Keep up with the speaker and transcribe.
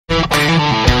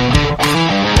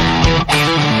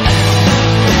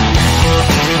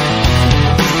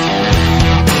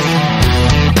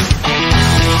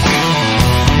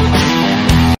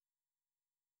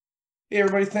Hey,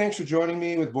 everybody, thanks for joining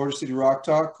me with Border City Rock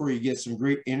Talk, where you get some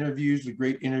great interviews with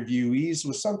great interviewees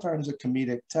with sometimes a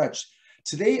comedic touch.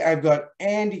 Today, I've got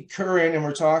Andy Curran, and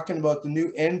we're talking about the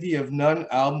new Envy of None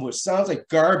album, which sounds like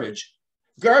garbage.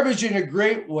 Garbage in a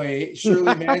great way.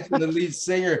 Shirley Manson, the lead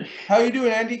singer. How you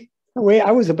doing, Andy? Wait,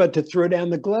 I was about to throw down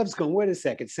the gloves, going, "Wait a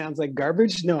second, sounds like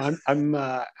garbage." No,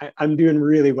 I'm doing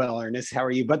really well, Ernest. How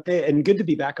are you? And good to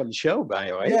be back on the show, by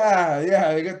the way. Yeah,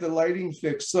 I got the lighting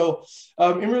fixed. So,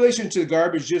 in relation to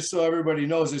garbage, just so everybody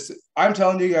knows, I'm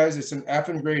telling you guys, it's an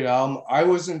effing great album. I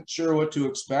wasn't sure what to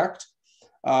expect.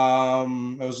 I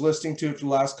was listening to it for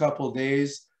the last couple of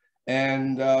days,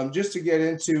 and just to get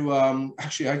into,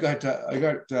 actually, I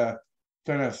got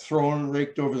kind of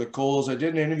raked over the coals. I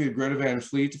did an interview with Greta Van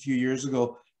Fleet a few years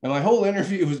ago, and my whole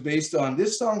interview was based on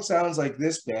this song sounds like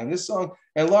this band, this song,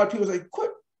 and a lot of people was like,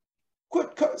 quit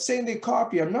saying they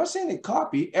copy. I'm not saying they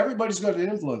copy. Everybody's got an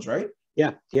influence, right?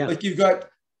 Yeah. Like you've got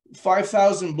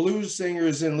 5,000 blues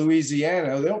singers in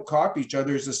Louisiana. They don't copy each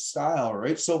other as a style,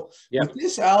 right? So with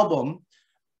this album,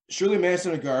 Shirley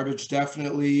Manson and Garbage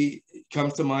definitely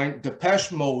comes to mind.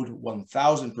 Depeche Mode,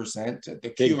 1,000%. The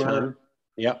Big Cure. time.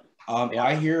 Yep.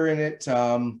 I hear in it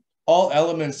all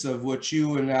elements of what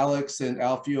you and Alex and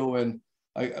Alfio and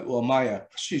Maiah.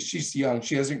 She's young.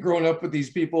 She hasn't grown up with these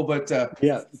people, but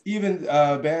even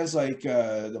bands like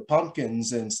the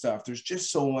Pumpkins and stuff. There's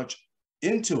just so much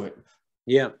into it.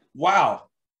 Yeah. Wow.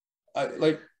 I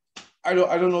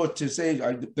don't know what to say.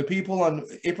 The people on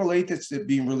April 8th, it's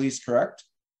being released, correct?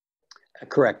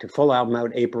 Correct. A full album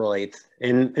out April 8th.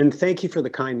 And thank you for the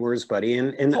kind words, buddy.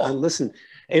 And listen,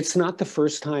 it's not the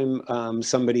first time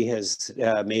somebody has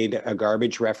made a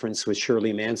garbage reference with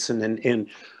Shirley Manson. And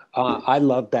I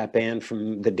love that band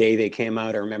from the day they came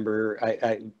out. I remember,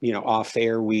 off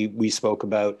air, we spoke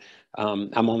about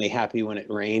I'm Only Happy When It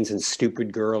Rains and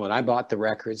Stupid Girl. And I bought the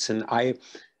records. And I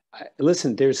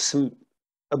listen, there's some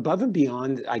above and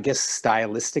beyond, I guess,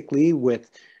 stylistically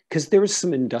because there was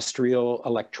some industrial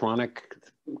electronic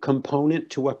component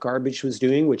to what Garbage was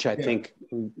doing, which I think,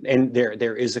 and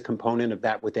there is a component of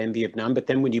that with Envy of None. But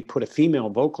then when you put a female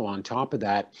vocal on top of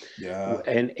that,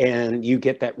 and you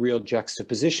get that real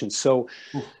juxtaposition. So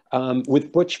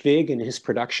with Butch Vig and his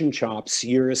production chops,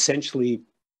 you're essentially,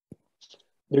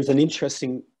 there's an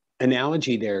interesting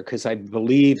analogy there, because I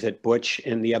believe that Butch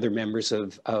and the other members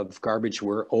of Garbage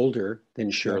were older than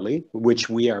Shirley, which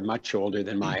we are much older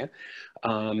than Maiah.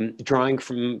 Drawing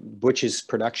from Butch's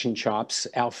production chops,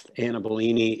 Alf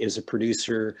Annabellini is a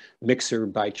producer, mixer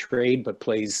by trade, but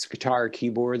plays guitar,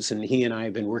 keyboards, and he and I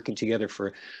have been working together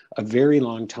for a very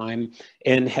long time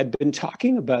and had been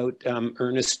talking about,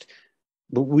 Ernest,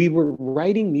 but we were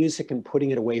writing music and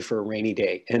putting it away for a rainy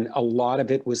day. And a lot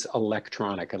of it was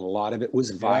electronic and a lot of it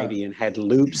was vibey and had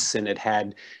loops and it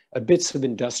had bits of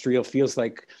industrial. Feels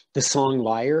like the song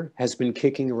Liar has been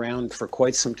kicking around for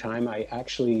quite some time. I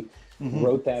actually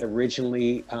wrote that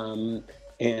originally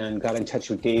and got in touch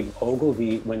with Dave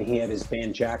Ogilvy when he had his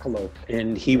band Jackalope,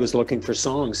 and he was looking for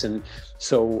songs. And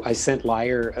so I sent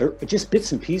Liar, just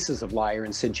bits and pieces of Liar,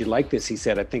 and said, "You like this?" He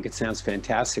said, "I think it sounds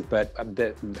fantastic, but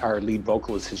our lead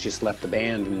vocalist has just left the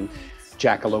band and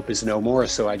Jackalope is no more."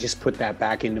 So I just put that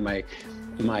back into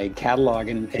my catalog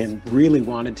and really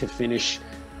wanted to finish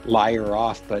Liar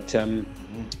off. But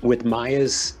with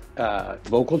Maia's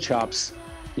vocal chops,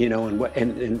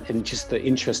 and just the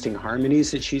interesting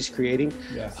harmonies that she's creating,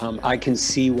 I can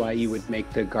see why you would make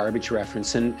the Garbage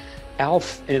reference. And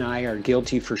Alf and I are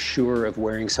guilty for sure of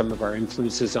wearing some of our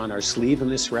influences on our sleeve on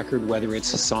this record, whether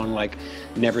it's a song like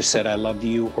Never Said I Loved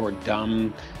You or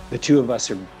Dumb. The two of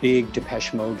us are big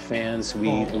Depeche Mode fans.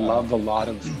 We love a lot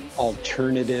of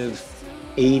alternative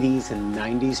 80s and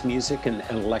 90s music and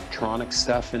electronic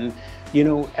stuff. And,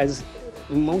 as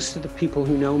most of the people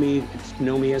who know me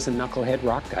as a knucklehead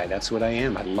rock guy. That's what I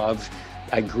am.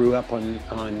 I grew up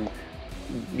on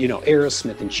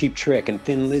Aerosmith and Cheap Trick and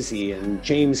Thin Lizzy and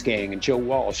James Gang and Joe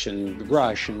Walsh and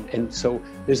Rush. And so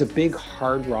there's a big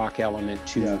hard rock element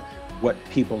to what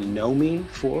people know me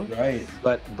for. Right.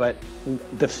 But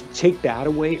take that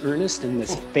away, Ernest, and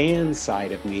this fan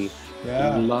side of me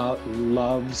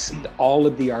loves all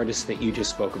of the artists that you just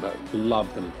spoke about.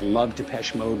 Love them. Love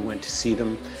Depeche Mode, went to see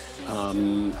them.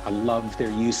 I love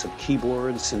their use of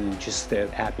keyboards and just the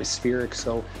atmospheric.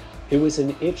 So it was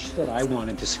an itch that I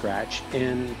wanted to scratch.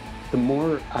 And the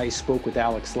more I spoke with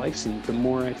Alex Lifeson, the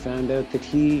more I found out that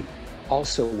he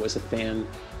also was a fan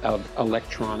of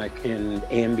electronic and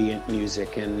ambient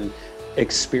music and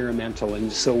experimental.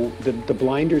 And so the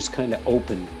blinders kind of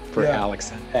opened for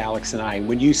Alex and I.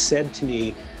 When you said to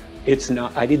me,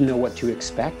 I didn't know what to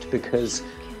expect, because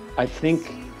I think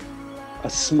a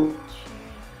smooth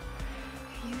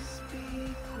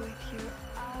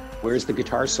where's the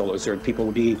guitar solos? Or people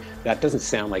will be, that doesn't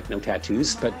sound like No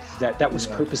Tattoos, but that was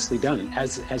purposely done.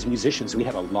 As musicians, we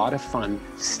had a lot of fun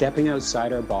stepping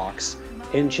outside our box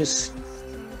and just,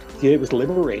 it was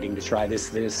liberating to try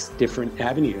this different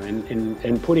avenue,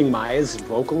 and putting Maiah's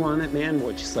vocal on it, man,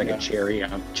 was just like a cherry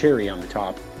on the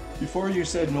top. Before you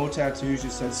said No Tattoos,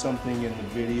 you said something in the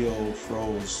video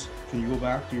froze. Can you go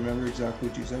back? Do you remember exactly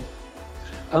what you said?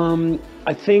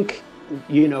 I think,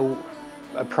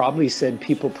 I probably said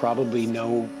people probably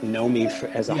know me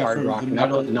as a hard rock,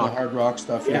 not hard rock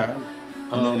stuff. Yeah.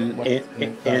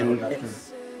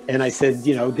 And I said,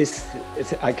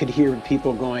 I could hear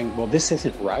people going, well, this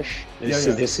isn't Rush.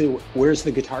 This is, where's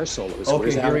the guitar solos? Okay,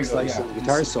 where's Alex Lifeson, the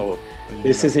guitar solo?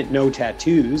 This isn't No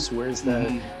Tattoos. Where's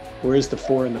the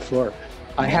four on the floor?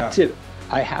 I have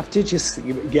to just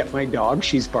get my dog.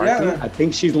 She's barking. I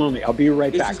think she's lonely. I'll be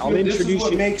right back. I'll introduce you. This is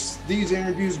what makes these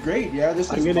interviews great. Yeah,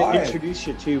 I'm going to introduce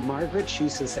you to Margaret.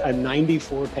 She's a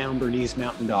 94-pound Bernese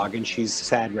Mountain Dog, and she's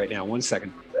sad right now. 1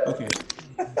 second. Okay.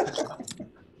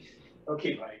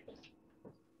 Okay, buddy.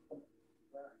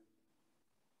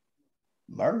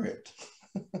 Margaret.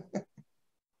 It's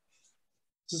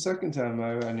the second time I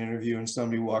had an interview and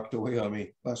somebody walked away on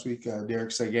me. Last week,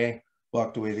 Derek Seguin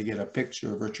walked away to get a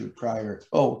picture of Richard Pryor.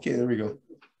 Oh, okay, there we go.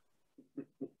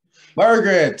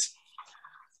 Margaret.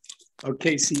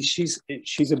 Okay, see, she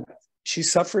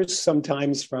suffers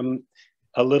sometimes from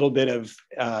a little bit of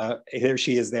there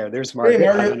she is there. There's Margaret. Hey,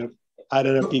 Margaret. I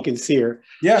don't know if you can see her.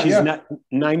 She's not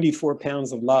 94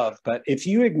 pounds of love, but if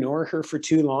you ignore her for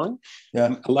too long,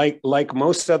 like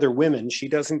most other women, she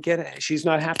doesn't get it. She's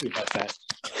not happy about that.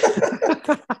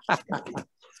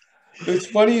 It's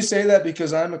funny you say that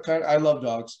because I love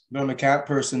dogs, but I'm a cat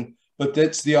person, but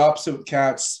that's the opposite of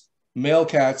cats. Male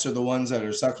cats are the ones that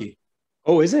are sucky.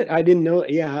 Oh, is it? I didn't know.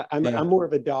 Yeah, I'm more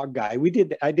of a dog guy.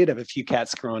 I did have a few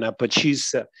cats growing up, but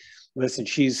she's listen,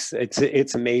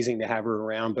 it's amazing to have her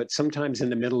around, but sometimes in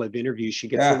the middle of interviews, she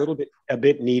gets a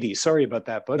bit needy. Sorry about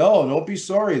that, bud. No, don't be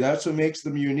sorry. That's what makes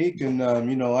them unique. And,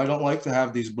 I don't like to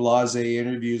have these blasé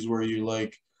interviews where you're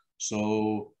like,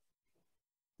 so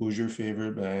who's your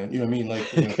favorite band? You know what I mean?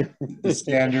 Like, the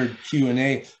standard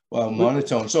Q&A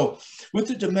monotone. So with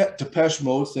the Depeche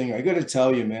Mode thing, I got to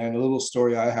tell you, man, a little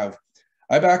story I have.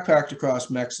 I backpacked across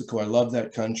Mexico. I love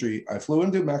that country. I flew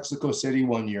into Mexico City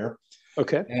one year.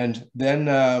 Okay. And then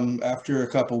after a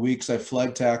couple of weeks, I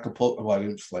fled to Acapulco. Well, I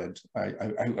didn't fled.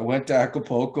 I went to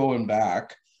Acapulco and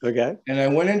back. Okay. And I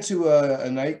went into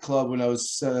a nightclub when I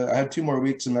had 2 more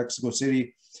weeks in Mexico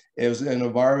City. It was in a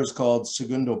bar. It was called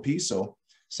Segundo Piso,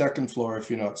 second floor, if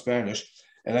you're not Spanish.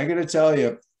 And I got to tell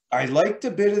you, I liked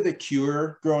a bit of The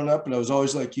Cure growing up, and I was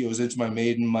always like you. I was into my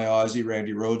Maiden, my Ozzy,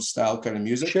 Randy Rhoads style kind of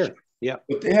music. Sure. Yeah.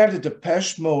 But they had a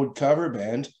Depeche Mode cover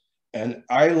band. And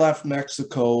I left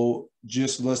Mexico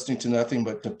just listening to nothing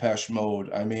but Depeche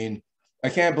Mode. I mean, I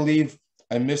can't believe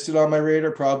I missed it on my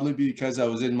radar, probably because I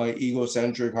was in my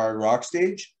egocentric hard rock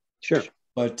stage. Sure.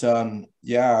 But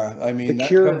yeah, I mean, that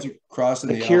comes across in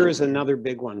the Cure is another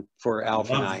big one for Alf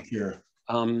and I. Cure.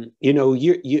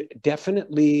 You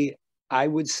definitely, I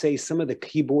would say a lot of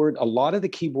the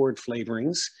keyboard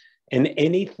flavorings and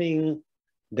anything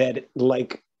that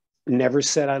like Never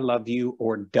Said I Love You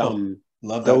or Dumb.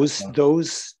 Love those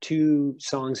 2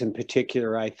 songs in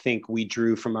particular, I think we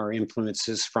drew from our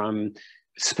influences from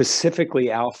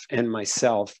specifically Alf and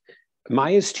myself.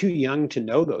 Maiah's too young to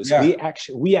know those. Yeah.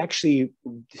 We actually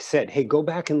said, hey, go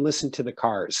back and listen to the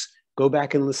Cars. Go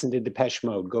back and listen to Depeche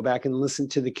Mode. Go back and listen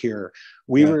to The Cure.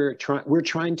 We're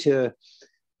trying to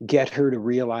get her to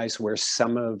realize where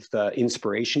some of the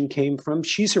inspiration came from.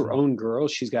 She's her own girl.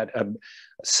 She's got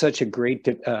such a great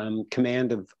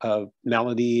command of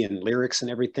melody and lyrics and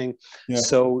everything. Yeah.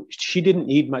 So she didn't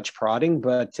need much prodding,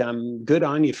 but good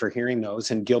on you for hearing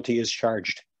those, and guilty as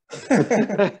charged.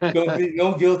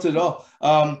 No guilt at all.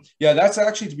 Yeah, that's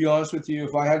actually, to be honest with you,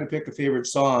 if I had to pick a favorite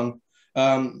song,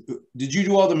 did you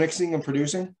do all the mixing and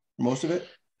producing, most of it?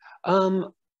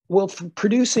 Well, for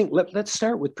producing, let's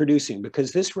start with producing,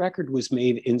 because this record was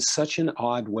made in such an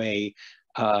odd way.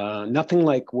 Nothing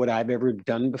like what I've ever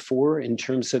done before in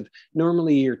terms of,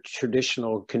 normally your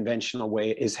traditional conventional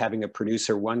way is having a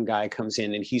producer. One guy comes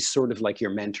in and he's sort of like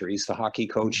your mentor. He's the hockey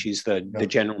coach. He's the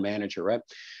general manager, right?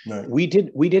 No. We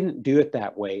didn't do it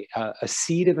that way. A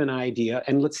seed of an idea,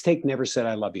 and let's take Never Said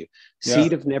I Love You.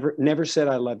 Seed of Never Said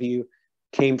I Love You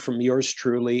came from yours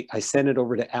truly. I sent it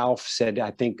over to Alf, said,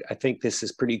 I think this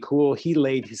is pretty cool. He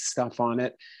laid his stuff on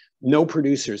it. No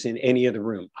producers in any of the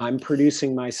room. I'm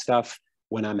producing my stuff.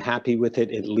 When I'm happy with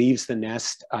it, it leaves the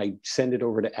nest. I send it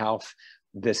over to Alf.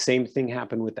 The same thing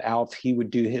happened with Alf. He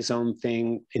would do his own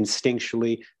thing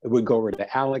instinctually. It would go over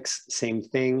to Alex, same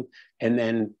thing. And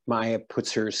then Maiah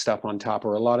puts her stuff on top.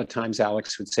 Or a lot of times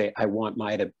Alex would say, I want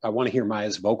to hear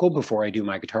Maiah's vocal before I do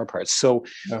my guitar parts. So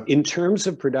in terms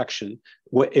of production,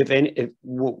 when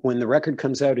the record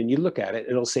comes out and you look at it,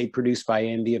 it'll say produced by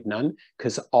Envy of None,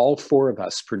 because all four of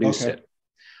us produced it.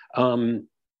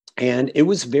 And it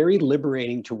was very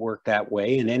liberating to work that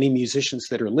way. And any musicians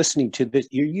that are listening to this,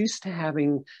 you're used to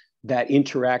having that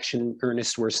interaction,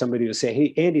 Ernest, where somebody will say,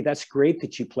 hey, Andy, that's great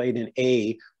that you played an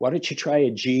A. Why don't you try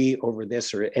a G over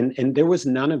this? And there was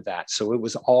none of that. So it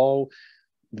was all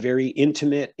very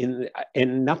intimate,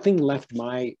 and nothing left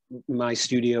my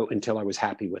studio until I was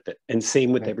happy with it. And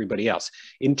same with everybody else.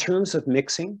 In terms of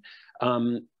mixing,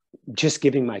 just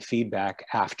giving my feedback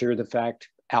after the fact,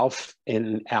 Alf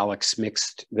and Alex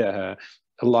mixed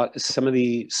some of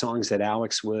the songs that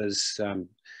Alex was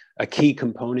a key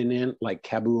component in, like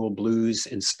Kabul Blues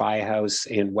and Spy House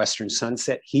and Western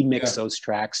Sunset. He mixed those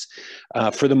tracks.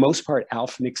 For the most part,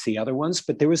 Alf mixed the other ones,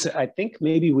 but there was, I think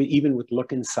maybe even with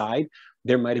Look Inside,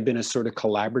 there might have been a sort of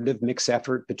collaborative mix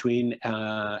effort between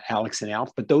Alex and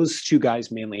Alf, but those two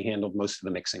guys mainly handled most of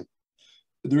the mixing.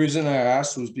 The reason I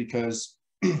asked was because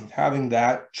having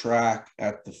that track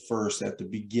at the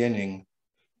beginning,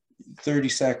 30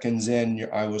 seconds in,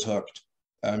 I was hooked.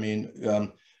 I mean,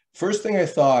 first thing I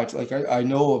thought, like I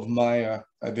know of Maiah,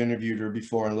 I've interviewed her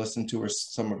before and listened to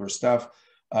some of her stuff.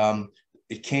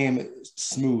 It came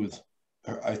smooth.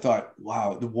 I thought,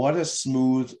 wow, what a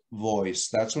smooth voice.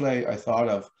 That's what I thought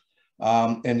of.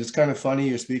 And it's kind of funny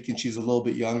you're speaking, she's a little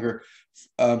bit younger.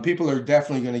 People are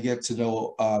definitely going to get to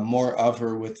know more of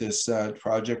her with this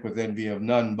project with Envy of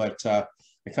None. But I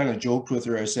kind of joked with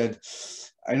her. I said,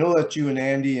 I know that you and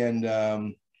Andy and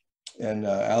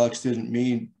Alex didn't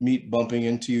meet bumping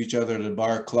into each other at a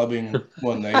bar clubbing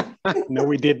one night. No,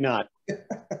 we did not.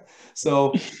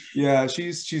 So yeah,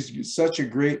 she's such a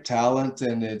great talent,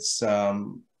 and it's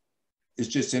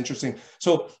just interesting.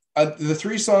 So the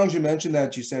three songs you mentioned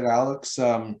that you said Alex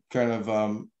kind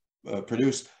of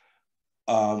produced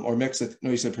or mixed it.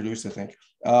 No, you said produced, I think.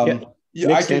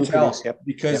 Yeah, I can tell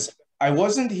because I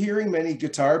wasn't hearing many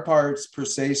guitar parts per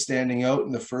se standing out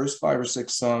in the first 5 or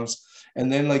 6 songs.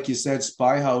 And then, like you said,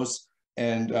 Spy House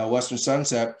and Western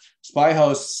Sunset. Spy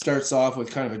House starts off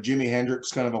with kind of a Jimi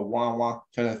Hendrix, kind of a wah-wah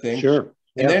kind of thing. Sure.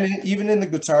 And then even in the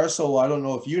guitar solo, I don't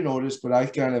know if you noticed, but I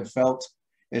kind of felt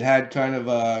it had kind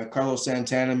of Carlos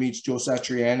Santana meets Joe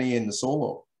Satriani in the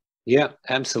solo. Yeah,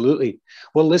 absolutely.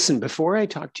 Well, listen, before I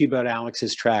talk to you about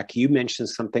Alex's track, you mentioned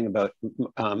something about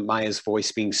Maiah's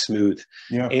voice being smooth.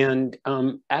 Yeah. And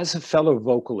as a fellow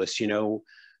vocalist, you know,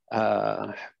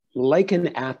 like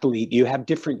an athlete, you have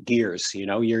different gears, you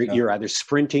know, you're either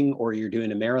sprinting or you're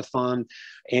doing a marathon.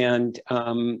 And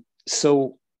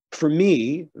so for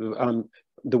me,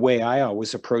 the way I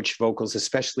always approach vocals,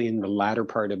 especially in the latter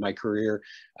part of my career,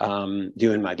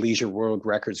 doing my Leisure World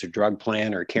Records or Drug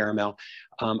Plan or Caramel,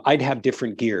 I'd have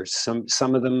different gears.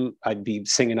 Some of them I'd be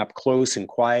singing up close and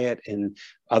quiet, and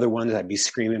other ones I'd be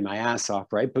screaming my ass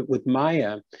off, right? But with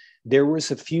Maiah, there was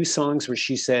a few songs where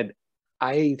she said,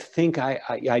 I think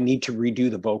I need to redo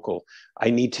the vocal.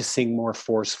 I need to sing more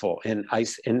forceful. And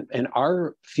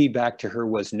our feedback to her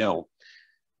was no.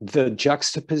 The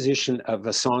juxtaposition of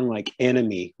a song like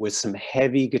Enemy with some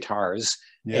heavy guitars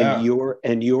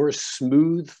and your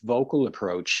smooth vocal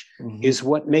approach is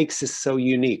what makes this so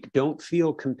unique. Don't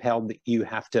feel compelled that you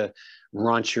have to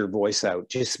raunch your voice out.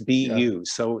 Just be you.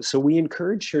 So we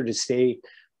encourage her to stay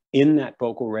in that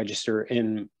vocal register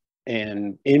and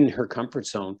in her comfort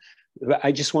zone.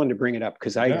 I just wanted to bring it up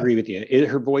because I agree with you.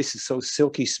 Her voice is so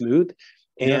silky smooth.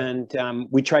 And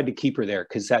we tried to keep her there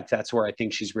because that's where I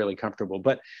think she's really comfortable.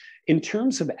 But in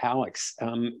terms of Alex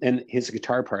and his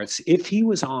guitar parts, if he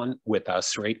was on with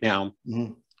us right now,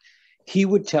 he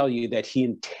would tell you that he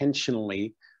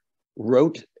intentionally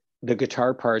wrote the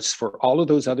guitar parts for all of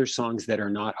those other songs that are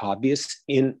not obvious.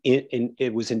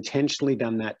 It was intentionally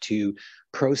done that to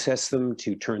process them,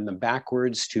 to turn them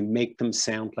backwards, to make them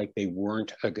sound like they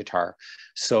weren't a guitar.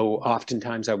 So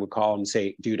oftentimes I would call and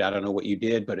say, dude, I don't know what you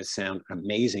did, but it sounded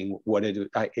amazing. Where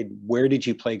did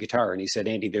you play guitar? And he said,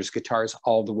 Andy, there's guitars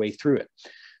all the way through it.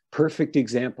 Perfect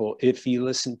example. If you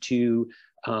listen to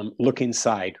Look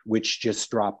Inside, which just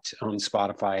dropped on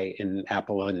Spotify and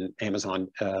Apple and Amazon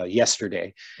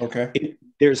yesterday. Okay.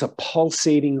 There's a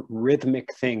pulsating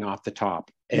rhythmic thing off the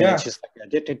top. And it's just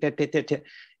like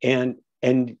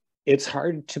and it's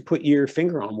hard to put your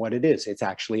finger on what it is. It's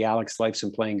actually Alex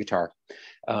Lifeson playing guitar.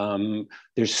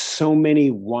 There's so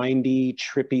many windy,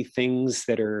 trippy things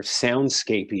that are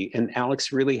soundscapey. And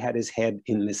Alex really had his head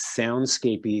in this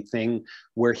soundscapey thing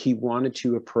where he wanted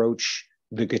to approach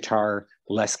the guitar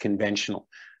less conventional.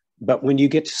 But when you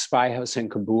get to Spy House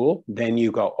and Kabul, then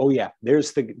you go, oh yeah,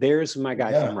 there's my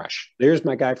guy from Rush. There's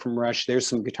my guy from Rush. There's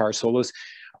some guitar solos.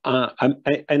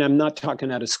 I'm not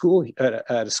talking out of school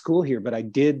here,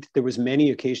 but there was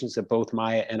many occasions that both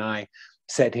Maiah and I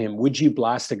said to him, would you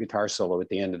blast a guitar solo at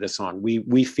the end of the song?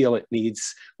 We feel it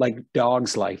needs, like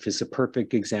Dog's Life is a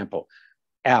perfect example.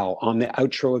 Al, on the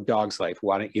outro of Dog's Life,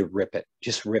 why don't you rip it?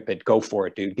 Just rip it. Go for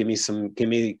it, dude. Give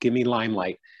me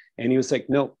Limelight. And he was like,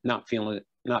 nope, not feeling it.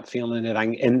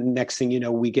 And next thing you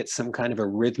know, we get some kind of a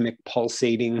rhythmic,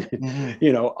 pulsating,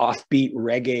 offbeat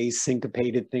reggae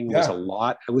syncopated thing. It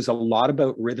was a lot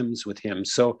about rhythms with him.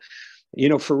 So,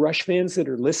 for Rush fans that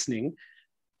are listening,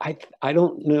 I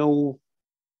don't know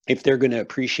if they're going to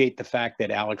appreciate the fact that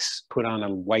Alex put on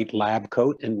a white lab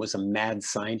coat and was a mad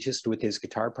scientist with his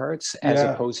guitar parts, as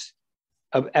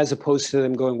opposed to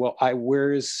them going, well,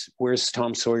 where's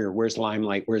Tom Sawyer? Where's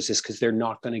Limelight? Where's this? Because they're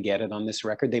not going to get it on this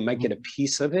record. They might get a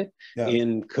piece of it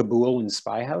in Kabul and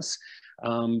Spy House.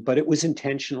 But it was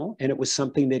intentional, and it was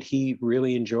something that he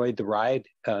really enjoyed the ride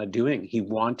doing. He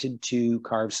wanted to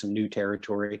carve some new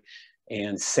territory,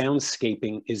 and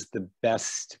soundscaping is the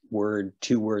best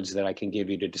two words that I can give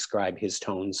you to describe his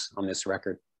tones on this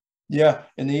record. Yeah,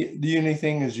 and the unique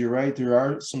thing is, you're right. There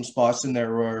are some spots in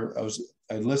there where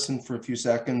I listened for a few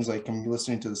seconds, like I'm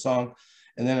listening to the song,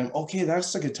 and then I'm okay.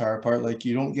 That's the guitar part. Like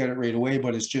you don't get it right away,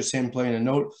 but it's just him playing a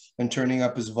note and turning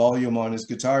up his volume on his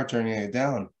guitar, turning it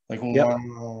down. Like, you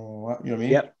know what I mean?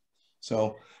 Yep.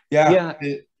 So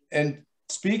and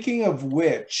speaking of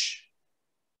which,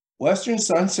 Western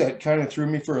Sunset kind of threw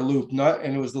me for a loop.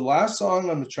 And it was the last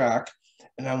song on the track,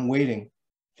 and I'm waiting.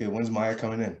 Okay, when's Maiah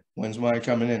coming in? When's Maiah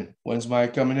coming in? When's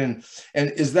Maiah coming in?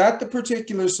 And is that the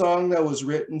particular song that was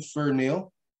written for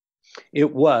Neil?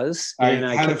 It was. I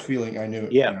had a feeling. I knew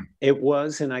it. Yeah, it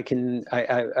was. And I can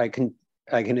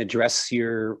address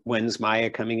your when's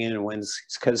Maiah coming in and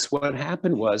because what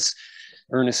happened was,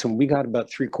 Ernest, when we got about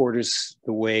 3/4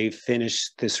 the way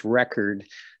finished this record,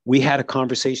 we had a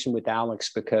conversation with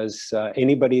Alex, because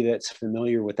anybody that's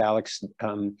familiar with Alex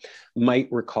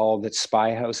might recall that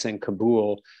Spy House and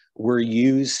Kabul were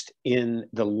used in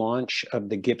the launch of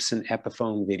the Gibson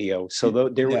Epiphone video. So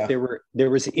there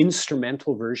was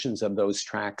instrumental versions of those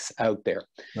tracks out there.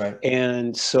 Right.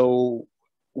 And so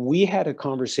we had a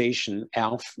conversation,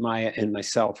 Alf, Maiah, and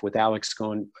myself, with Alex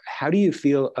going, how do you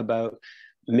feel about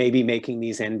maybe making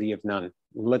these Envy of None?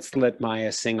 Let's let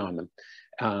Maiah sing on them.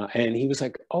 And he was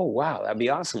like, oh, wow, that'd be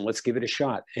awesome. Let's give it a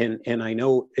shot. And I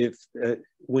know if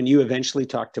when you eventually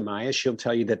talk to Maiah, she'll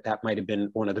tell you that might have been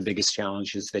one of the biggest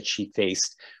challenges that she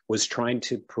faced, was trying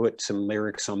to put some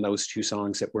lyrics on those two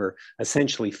songs that were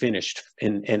essentially finished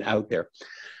and out there.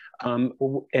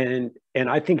 And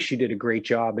I think she did a great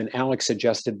job, and Alex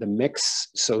adjusted the mix.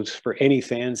 So for any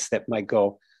fans that might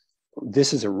go,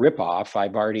 this is a ripoff,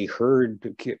 I've already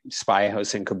heard Spy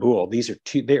House and Kabul. These are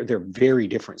they're very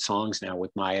different songs now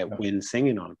with Maiah Wynne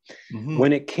singing on them. Mm-hmm.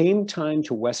 When it came time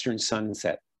to Western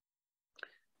Sunset,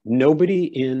 nobody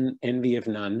in Envy of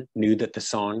None knew that the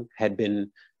song had been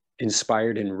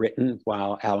inspired and written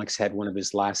while Alex had one of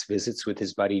his last visits with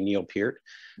his buddy Neil Peart.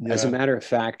 Yeah. As a matter of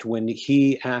fact, when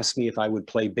he asked me if I would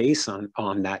play bass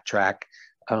on that track,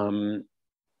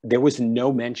 there was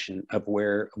no mention of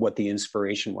what the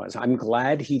inspiration was. I'm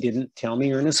glad he didn't tell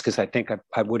me, Ernest, because I think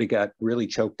I would have got really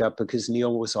choked up, because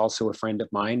Neil was also a friend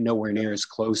of mine, nowhere near as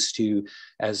close to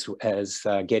as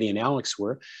Geddy and Alex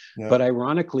were. Yeah. But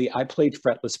ironically, I played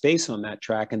fretless bass on that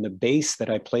track, and the bass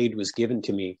that I played was given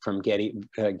to me from Geddy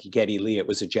Lee. It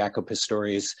was a Jaco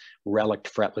Pastorius relic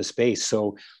fretless bass.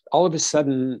 So all of a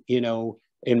sudden,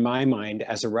 in my mind,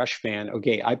 as a Rush fan,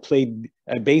 okay, I played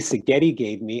a bass that Geddy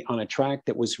gave me on a track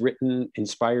that was written,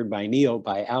 inspired by Neil,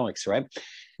 by Alex, right?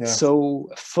 Yeah. So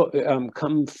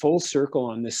come full circle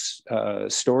on this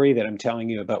story that I'm telling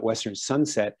you about Western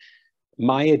Sunset,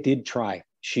 Maiah did try.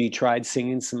 She tried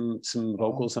singing some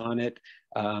vocals on it.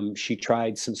 She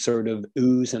tried some sort of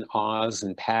oohs and ahs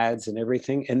and pads and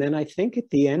everything. And then I think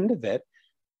at the end of it,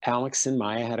 Alex and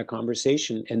Maiah had a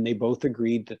conversation, and they both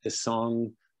agreed that the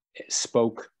song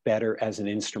spoke better as an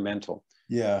instrumental.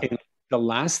 Yeah. And the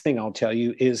last thing I'll tell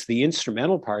you is the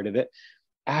instrumental part of it.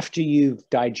 after you've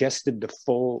digested the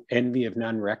full Envy of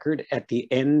None record, at the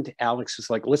end, Alex was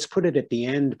like, let's put it at the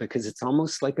end because it's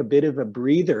almost like a bit of a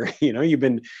breather. You know, you've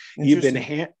been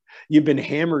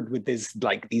hammered with this,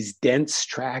 like these dense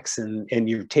tracks, and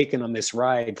you're taken on this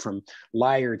ride from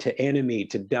Liar to Enemy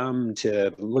to Dumb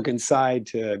to Look Inside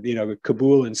to, you know,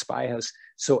 Kabul and Spy House.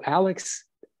 So Alex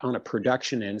on a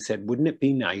production end said, wouldn't it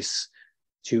be nice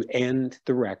to end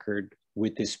the record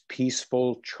with this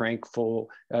peaceful, tranquil,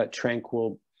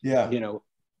 Yeah. you know,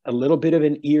 a little bit of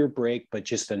an ear break, but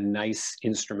just a nice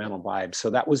instrumental vibe. So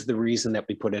that was the reason that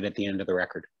we put it at the end of the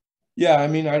record. Yeah, I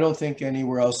mean, I don't think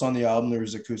anywhere else on the album there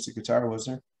was acoustic guitar, was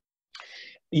there?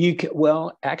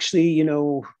 Well, actually, you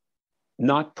know,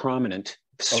 not prominent.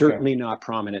 Certainly not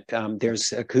prominent.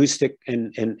 There's acoustic,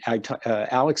 and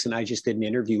Alex and I just did an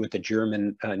interview with a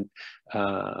German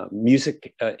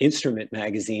music instrument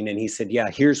magazine, and he said,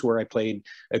 "Yeah, here's where I played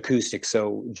acoustic."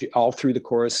 So all through the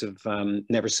chorus of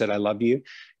 "Never Said I Love You,"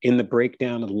 in the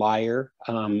breakdown of "Liar,"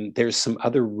 there's some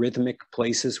other rhythmic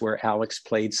places where Alex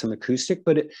played some acoustic,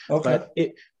 but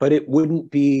it wouldn't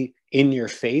be in your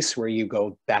face where you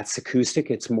go, that's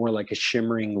acoustic. It's more like a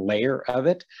shimmering layer of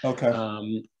it. Okay.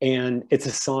 And it's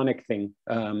a sonic thing.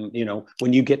 You know,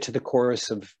 when you get to the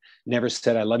chorus of Never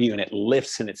Said I Love You and it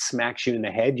lifts and it smacks you in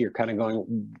the head, you're kind of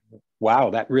going, wow,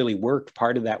 that really worked.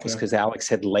 Part of that was because Alex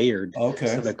had layered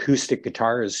some acoustic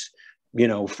guitars, you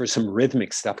know, for some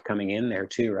rhythmic stuff coming in there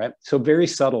too, right? So very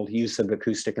subtle use of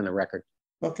acoustic in the record.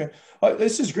 Okay.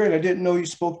 This is great. I didn't know you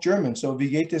spoke German. So wie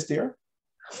geht es dir?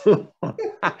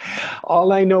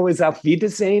 All I know is Auf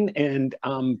Wiedersehen and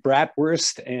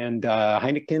Bratwurst and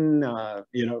Heineken.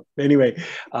 You know, anyway,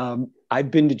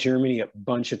 I've been to Germany a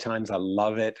bunch of times. I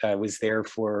love it. I was there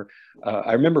for,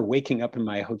 I remember waking up in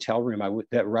my hotel room.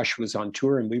 That Rush was on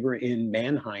tour and we were in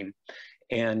Mannheim.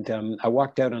 And I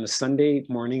walked out on a Sunday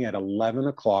morning at 11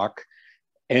 o'clock.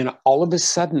 And all of a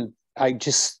sudden,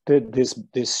 this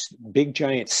big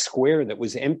giant square that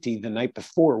was empty the night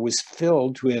before was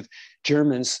filled with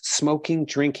Germans smoking,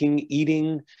 drinking,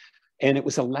 eating, and it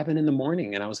was 11 in the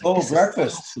morning, and I was like, "Oh,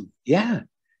 breakfast!" Awesome. Yeah,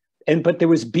 but there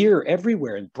was beer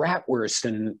everywhere and bratwurst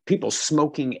and people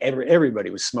smoking. Everybody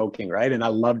was smoking, right? And I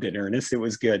loved it, Ernest. It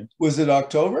was good. Was it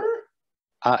October?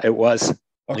 It was.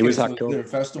 Okay, it was so October. Their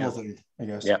festival thing, I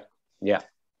guess. Yeah.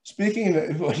 Speaking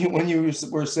of, when you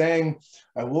were saying,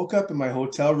 I woke up in my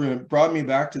hotel room, it brought me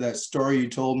back to that story you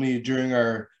told me during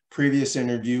our previous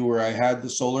interview where I had the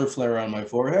solar flare on my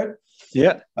forehead.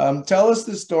 Yeah. Tell us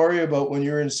the story about when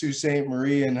you were in Sault Ste.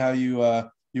 Marie and how you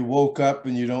woke up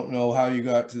and you don't know how you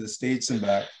got to the States and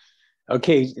back.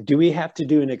 Okay, do we have to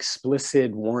do an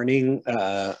explicit warning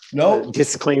no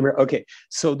disclaimer? Okay,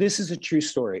 so this is a true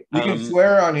story. You can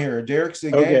swear on here. Derek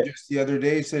Seguin just the other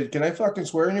day said, "Can I fucking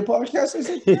swear in your podcast?" I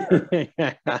said,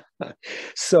 "Yeah."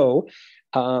 So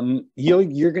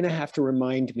you're going to have to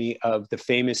remind me of the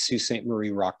famous Sault Ste.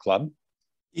 Marie Rock Club.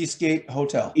 Eastgate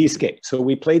Hotel. Eastgate. So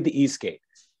we played the Eastgate.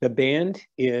 The band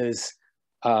is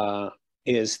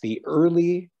the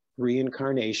early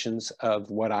reincarnations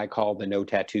of what I call the No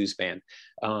Tattoos band.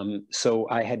 So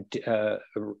I had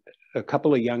a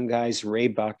couple of young guys, Ray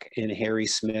Buck and Harry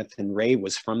Smith, and Ray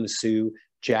was from the Sioux,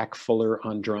 Jack Fuller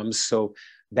on drums. So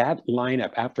that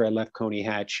lineup, after I left Coney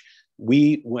Hatch,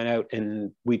 we went out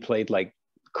and we played like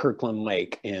Kirkland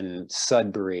Lake and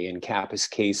Sudbury and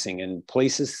Kapuskasing and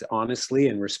places, honestly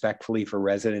and respectfully for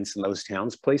residents in those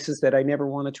towns, places that I never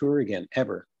want to tour again,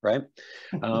 ever, right?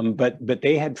 But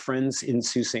they had friends in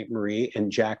Sault Ste. Marie,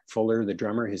 and Jack Fuller, the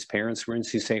drummer, his parents were in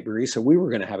Sault Ste. Marie, so we were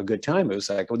going to have a good time. It was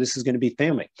like, oh, this is going to be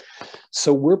family.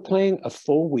 So we're playing a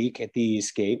full week at the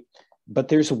Eastgate, but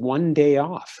there's one day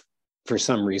off. For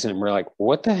some reason, we're like,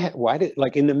 what the heck? Why did,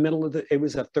 like, in the middle of it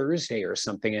was a Thursday or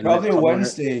something. And probably a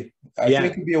Wednesday. I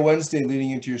think it'd be a Wednesday leading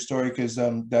into your story because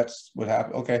that's what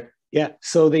happened. Okay. Yeah.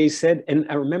 So they said, and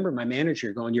I remember my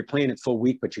manager going, "You're playing it full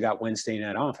week, but you got Wednesday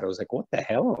night off." I was like, what the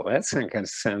hell? That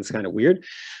sounds kind of weird.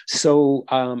 So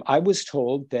I was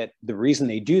told that the reason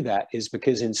they do that is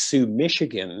because in Sioux,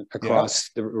 Michigan,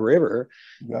 across the river,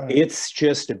 it's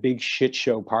just a big shit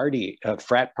show party, a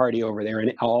frat party over there.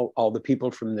 And all the people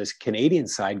from this Canadian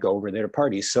side go over there to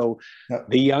party. So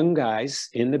the young guys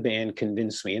in the band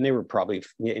convinced me, and they were probably,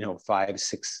 5,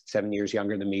 6, 7 years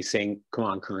younger than me, saying, "Come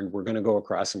on, Curran, we're going to go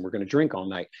across and we're going to drink all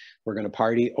night. We're going to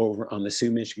party over on the Sioux,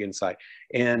 Michigan side."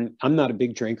 And I'm not a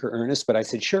big drinker, Ernest, but I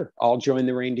said, sure, I'll join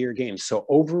the reindeer games. So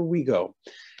over we go.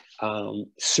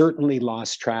 Certainly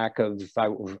lost track of,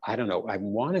 I don't know, I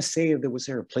want to say was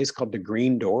there a place called the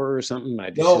Green Door or something?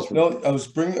 I was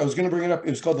going to bring it up.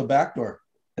 It was called the Back Door.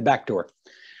 The Back Door.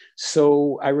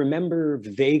 So I remember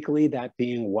vaguely that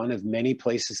being one of many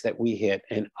places that we hit.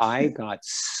 And I got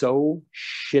so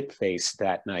shit-faced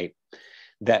that night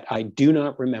that I do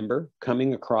not remember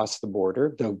coming across the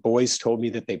border. The boys told me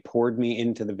that they poured me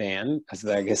into the van.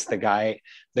 I guess the guy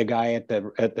at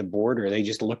the border, they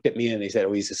just looked at me and they said,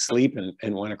 oh, he's asleep,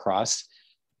 and went across.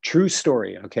 True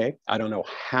story, okay? I don't know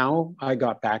how I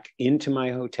got back into my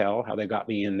hotel, how they got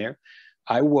me in there.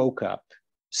 I woke up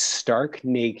stark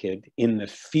naked in the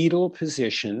fetal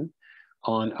position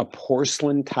on a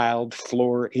porcelain tiled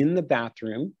floor in the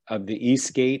bathroom of the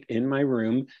East Gate in my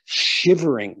room,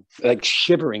 shivering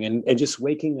and just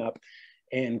waking up.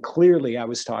 And clearly I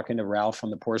was talking to Ralph on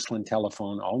the porcelain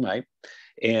telephone all night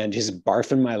and just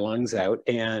barfing my lungs out.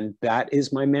 And that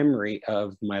is my memory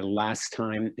of my last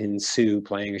time in Sioux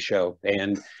playing a show.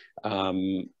 And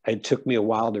it took me a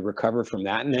while to recover from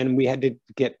that. And then we had to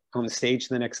get on the stage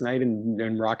the next night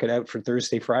and rock it out for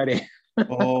Thursday, Friday.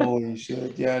 Holy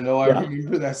shit. Yeah, no, I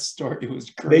remember that story. It was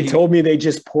great. They told me they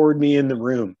just poured me in the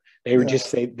room. They were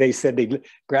just they said they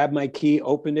grabbed my key,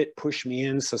 opened it, pushed me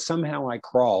in. So somehow I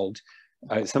crawled.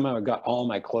 Somehow I got all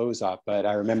my clothes off, but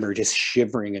I remember just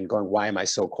shivering and going, why am I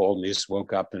so cold? And I just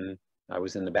woke up and I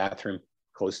was in the bathroom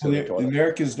close to the toilet. The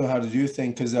Americans know how to do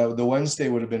things, because the Wednesday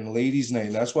would have been ladies' night.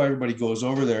 And that's why everybody goes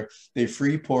over there. They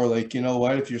free pour, like, you know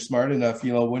what, if you're smart enough,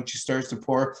 you know, when she starts to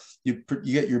pour, you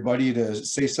get your buddy to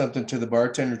say something to the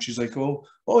bartender. She's like, oh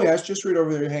yeah, it's just right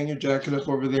over there. Hang your jacket up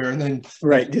over there. And then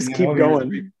just keep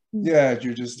going.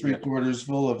 You're just three quarters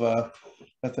full of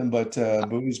nothing but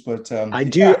booze. But I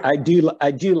do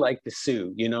like the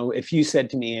Sioux. You know, if you said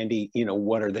to me, Andy, you know,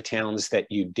 what are the towns that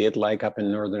you did like up in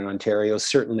Northern Ontario?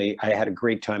 Certainly, I had a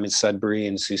great time in Sudbury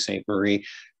and Sault Ste. Marie.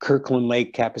 Kirkland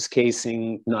Lake,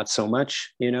 Kapuskasing, not so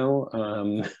much. You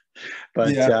know,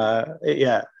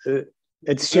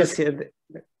 it's just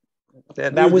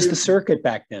that was the circuit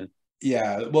back then.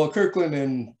 Yeah, well,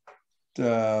 Kirkland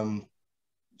and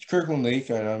Kirkland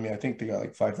Lake, I mean, I think they got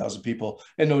like 5,000 people,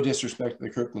 and no disrespect to the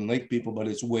Kirkland Lake people, but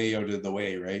it's way out of the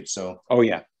way, right? So,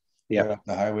 right off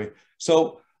the highway.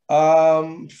 So,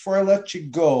 before I let you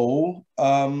go,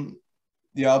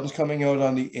 the album's coming out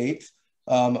on the 8th.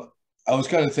 I was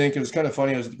kind of thinking, it was kind of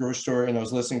funny. I was at the grocery store and I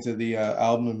was listening to the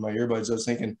album in my earbuds. I was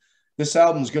thinking, this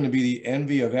album is going to be the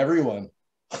envy of everyone.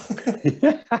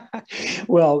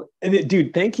 Well,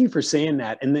 dude, thank you for saying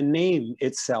that. And the name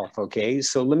itself, okay?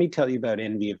 So let me tell you about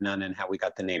Envy of None and how we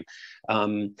got the name. I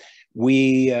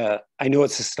know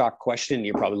it's a stock question.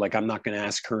 You're probably like, I'm not going to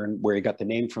ask Curran where he got the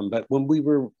name from. But when we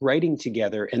were writing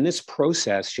together, and this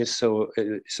process, just so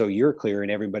you're clear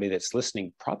and everybody that's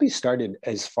listening, probably started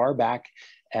as far back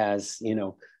as,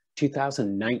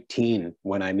 2019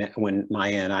 when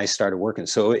Maiah and I started working.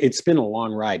 So it's been a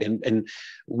long ride, and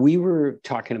we were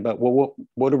talking about, well,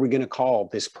 what are we going to call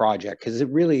this project? Because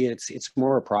it's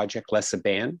more a project, less a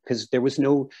band. Because there was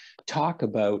no talk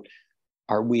about,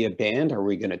 are we a band? Are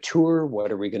we going to tour?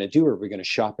 What are we going to do? Are we going to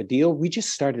shop a deal? We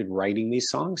just started writing these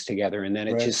songs together, and then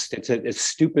it's a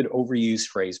stupid overused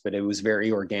phrase, but it was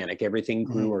very organic. Everything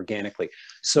grew organically.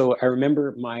 So I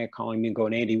remember Maiah calling me and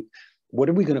going, Andy, what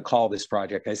are we going to call this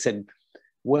project? I said,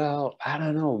 well, I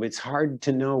don't know. It's hard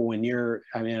to know when you're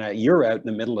out in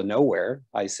the middle of nowhere.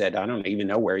 I said, I don't even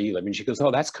know where you live. And she goes,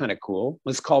 oh, that's kind of cool.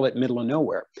 Let's call it Middle of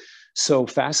Nowhere. So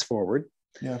fast forward.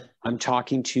 Yeah, I'm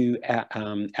talking to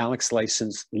Alex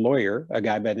Lifeson's lawyer, a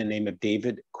guy by the name of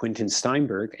David Quinton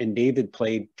Steinberg, and David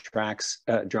played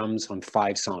drums on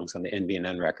 5 songs on the Envy of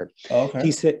None record. Okay.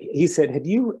 He said,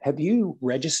 have you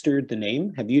registered the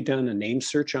name? Have you done a name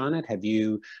search on it? Have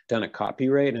you done a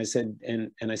copyright? And I said,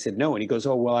 and I said no. And he goes,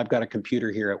 oh well, I've got a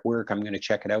computer here at work. I'm going to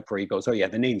check it out for you. He goes, oh yeah,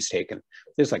 the name's taken.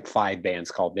 There's like 5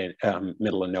 bands called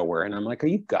Middle of Nowhere, and I'm like, oh,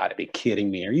 you got to be kidding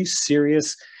me? Are you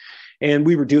serious? And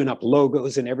we were doing up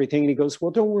logos and everything. And he goes,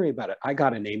 well, don't worry about it. I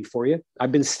got a name for you.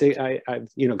 I've been,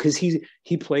 because he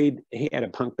had a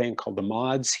punk band called The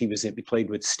Mods. He played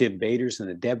with Stiv Bators and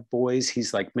the Dev Boys.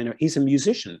 He's like, he's a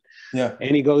musician. Yeah.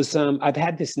 And he goes, I've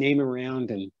had this name around,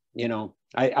 and,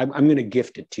 I'm going to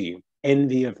gift it to you.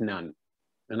 Envy of None.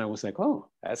 And I was like, oh,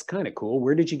 that's kind of cool.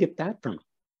 Where did you get that from?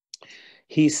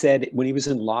 He said when he was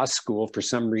in law school, for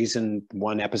some reason,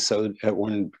 one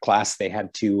class, they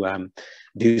had to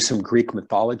do some Greek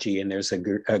mythology. And there's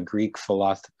a Greek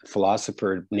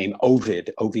philosopher named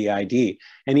Ovid, O-V-I-D.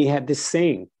 And he had this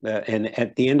saying, and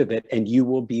at the end of it, and you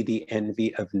will be the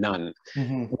envy of none,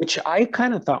 which I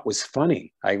kind of thought was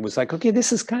funny. I was like, okay,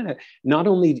 this is kind of, not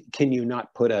only can you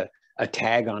not put a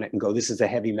tag on it and go, this is a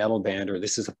heavy metal band or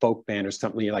this is a folk band or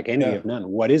something, you're like, envy of none.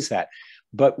 What is that?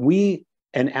 But we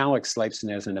and Alex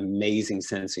Lifeson has an amazing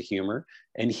sense of humor,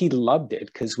 and he loved it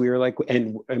because we were like,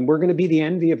 and we're going to be the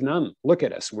envy of none. Look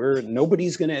at us.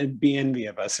 Nobody's going to be envy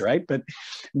of us, right? But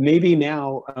maybe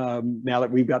now, now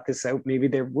that we've got this out, maybe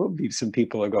there will be some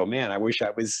people who go, man, I wish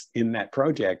I was in that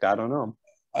project. I don't know.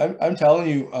 I'm telling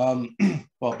you,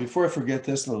 well, before I forget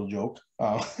this little joke,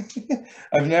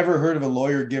 I've never heard of a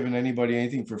lawyer giving anybody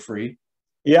anything for free.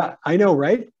 Yeah, I know,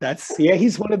 right?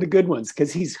 He's one of the good ones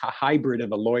because he's a hybrid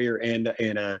of a lawyer and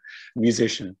a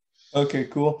musician. Okay,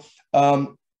 cool. I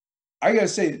gotta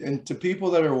say, and to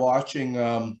people that are watching,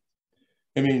 I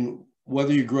mean,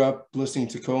 whether you grew up listening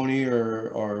to Coney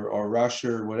or Rush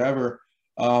or whatever,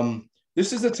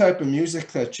 this is the type of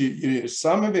music that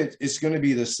some of it is going to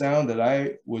be the sound that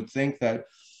I would think that,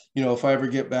 if I ever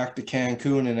get back to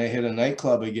Cancun and I hit a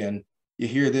nightclub again, you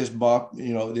hear this bop,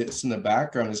 it's in the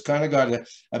background. It's kind of got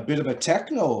a bit of a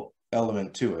techno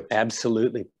element to it.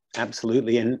 Absolutely.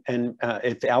 Absolutely. And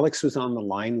if Alex was on the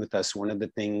line with us, one of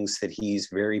the things that he's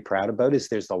very proud about is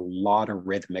there's a lot of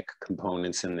rhythmic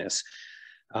components in this.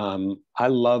 I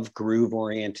love groove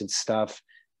oriented stuff.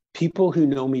 People who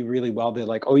know me really well, they're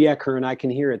like, oh yeah, Curran, I can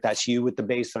hear it. That's you with the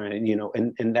bass line,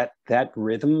 and that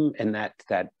rhythm and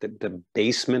the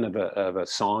basement of a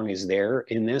song is there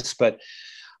in this. But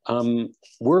I'm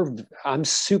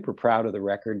super proud of the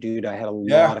record, dude. I had a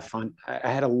lot of fun.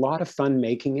 I had a lot of fun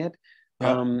making it.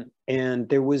 Yeah. And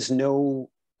there was no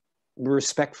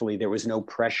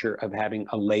pressure of having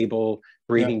a label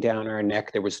breathing down our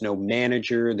neck. There was no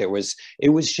manager. It was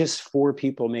just 4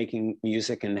 people making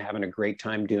music and having a great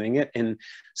time doing it. And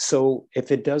so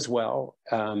if it does well,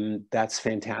 that's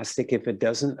fantastic. If it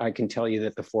doesn't, I can tell you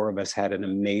that the 4 of us had an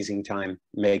amazing time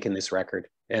making this record.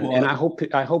 And I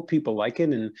hope people like it.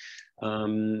 And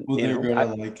they're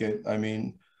gonna like it. I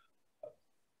mean,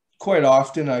 quite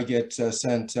often I get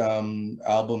sent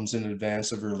albums in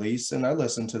advance of release, and I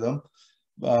listen to them.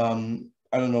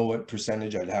 I don't know what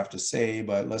percentage I'd have to say,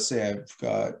 but let's say I've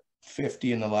got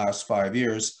 50 in the last 5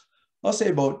 years. I'll say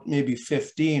about maybe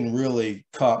 15 really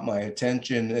caught my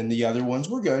attention, and the other ones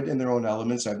were good in their own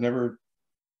elements. I've never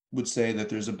would say that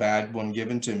there's a bad one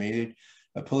given to me.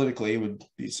 Politically, it would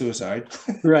be suicide.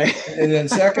 Right. And then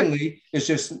secondly, it's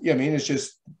just,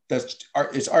 that's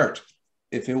art. It's art.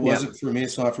 If it wasn't for me,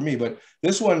 it's not for me. But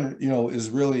this one, is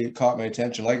really caught my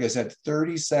attention. Like I said,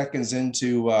 30 seconds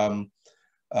into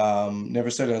Never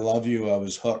Said I Love You, I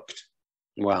was hooked.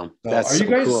 Wow. So that's so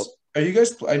cool. Are you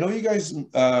guys, I know you guys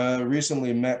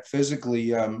recently met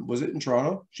physically. Was it in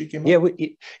Toronto? She came up?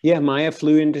 Yeah. Maiah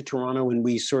flew into Toronto and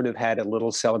we sort of had a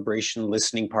little celebration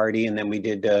listening party. And then we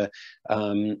did a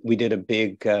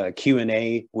big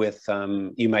Q&A with,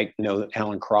 you might know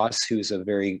Alan Cross, who's a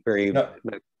very, very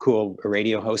cool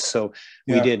radio host. So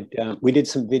we did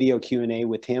some video Q&A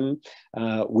with him.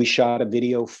 We shot a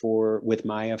video with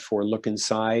Maiah for Look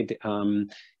Inside,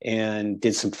 and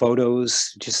did some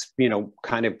photos, just,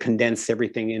 kind of condensed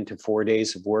everything into 4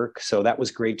 days of work. So that was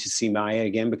great to see Maiah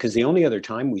again, because the only other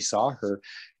time we saw her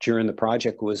during the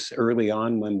project was early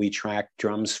on when we tracked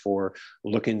drums for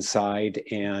Look Inside,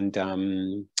 and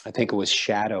I think it was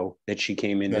Shadow that she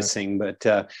came in to sing. But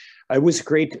it was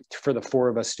great for the 4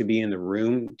 of us to be in the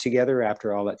room together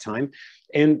after all that time.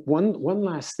 And one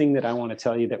last thing that I want to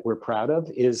tell you that we're proud of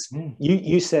is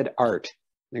you said art.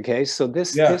 Okay, so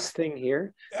this thing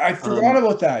here, I forgot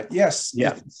about that. Yes,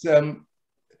 it's, airline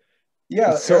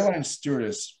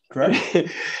stewardess, correct?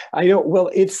 I know. Well,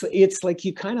 it's like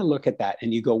you kind of look at that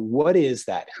and you go, "What is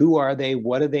that? Who are they?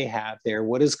 What do they have there?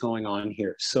 What is going on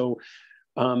here?" So,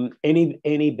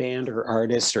 any band or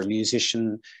artist or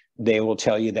musician, they will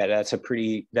tell you that that's a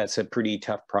pretty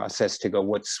tough process to go,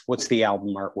 what's the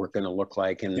album artwork going to look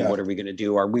like, and what are we going to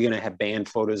do? Are we going to have band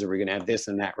photos? Are we going to have this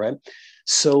and that, right?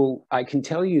 So I can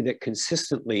tell you that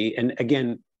consistently, and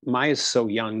again, Maia's so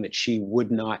young that she would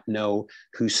not know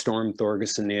who Storm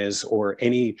Thorgerson is, or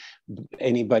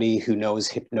anybody who knows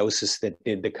Hypnosis that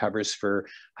did the covers for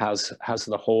House of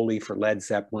the Holy for Led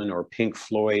Zeppelin, or Pink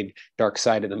Floyd, Dark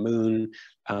Side of the Moon,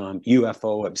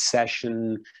 UFO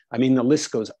Obsession. I mean, the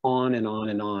list goes on and on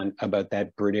and on about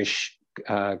that British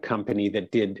company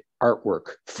that did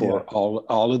artwork for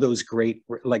all of those great,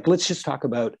 like, let's just talk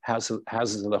about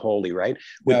Houses of the Holy, right?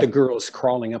 With the girls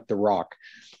crawling up the rock.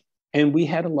 And we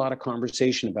had a lot of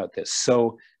conversation about this.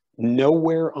 So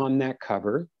nowhere on that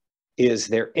cover is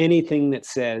there anything that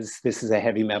says this is a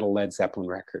heavy metal Led Zeppelin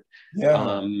record.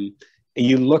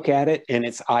 You look at it and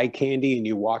it's eye candy, and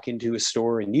you walk into a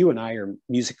store, and you and I are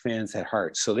music fans at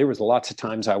heart. So there was lots of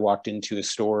times I walked into a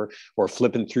store or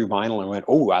flipping through vinyl and went,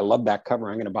 oh, I love that cover.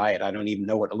 I'm going to buy it. I don't even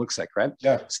know what it looks like, right?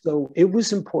 Yeah. So it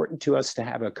was important to us to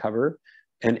have a cover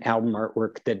an album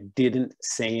artwork that didn't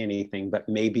say anything, but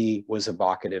maybe was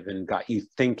evocative and got you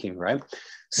thinking, right?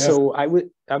 Yeah. So I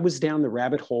was down the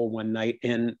rabbit hole one night,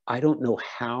 and I don't know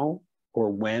how or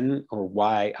when or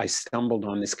why I stumbled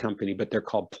on this company, but they're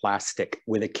called Plastic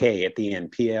with a K at the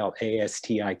end,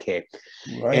 Plastik.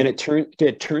 Right. And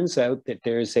it turns out that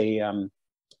there's a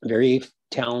very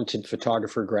talented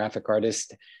photographer, graphic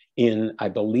artist in, I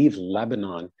believe,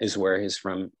 Lebanon is where he's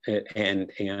from.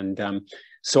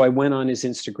 So I went on his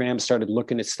Instagram, started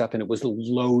looking at stuff, and it was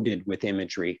loaded with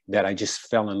imagery that I just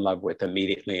fell in love with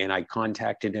immediately. And I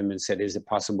contacted him and said, is it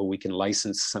possible we can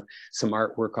license some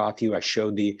artwork off you? I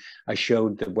showed the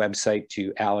website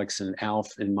to Alex and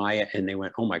Alf and Maiah, and they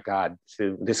went, oh my God,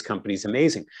 this company's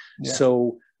amazing. Yeah.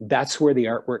 So that's where the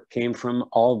artwork came from,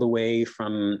 all the way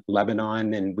from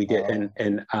Lebanon. And we did,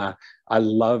 I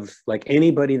love, like,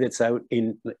 anybody that's out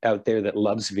there that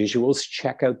loves visuals,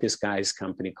 check out this guy's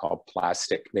company called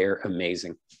Plastic. They're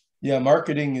amazing. Yeah,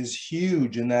 marketing is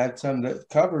huge, and that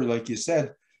cover, like you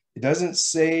said, it doesn't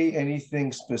say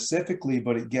anything specifically,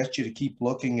 but it gets you to keep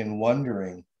looking and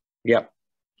wondering. Yep.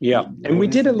 Yeah. And we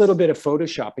did a little bit of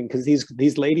photoshopping, because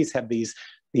these ladies have these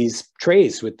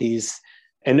trays with these.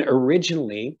 And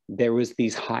originally there was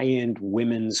these high-end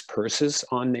women's purses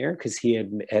on there, because he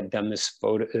had done this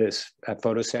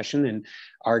photo session, and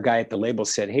our guy at the label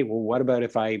said, hey, well, what about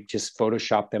if I just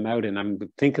Photoshop them out, and I'm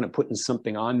thinking of putting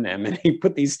something on them, and he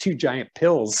put these two giant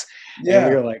pills. Yeah. And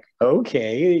we were like,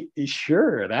 okay,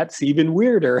 sure, that's even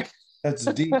weirder. That's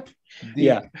deep.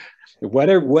 Yeah.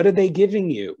 What are they giving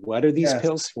you? What are these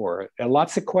pills for?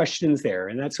 Lots of questions there,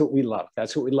 and that's what we love.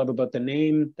 That's what we love about the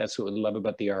name. That's what we love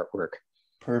about the artwork.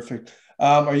 Perfect.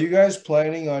 Are you guys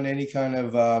planning on any kind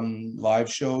of live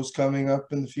shows coming up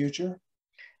in the future?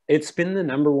 It's been the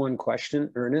number one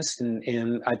question, Ernest,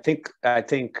 and I think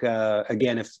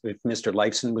again, if Mr.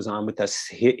 Lifeson was on with us,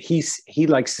 he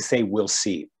likes to say we'll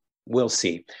see.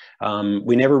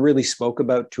 We never really spoke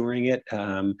about touring it.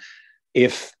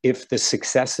 If the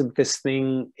success of this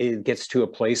thing, it gets to a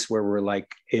place where we're like,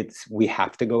 we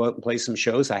have to go out and play some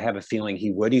shows, I have a feeling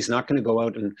he would. He's not going to go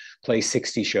out and play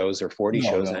 60 shows or 40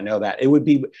 shows. No. I know that. It would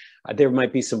be, there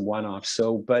might be some one-offs.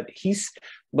 So, but he's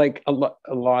like, a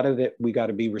lot of it, we got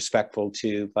to be respectful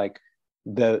to, like,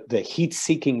 the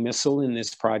heat-seeking missile in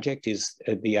this project is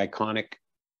the iconic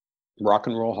Rock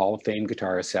and Roll Hall of Fame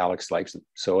guitarist, Alex Lifeson.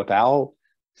 So if Al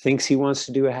thinks he wants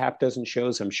to do a half dozen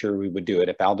shows, I'm sure we would do it.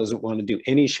 If Al doesn't want to do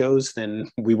any shows, then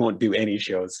we won't do any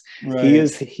shows. Right.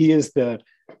 He is the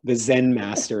Zen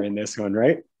master in this one,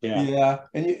 right? Yeah. Yeah.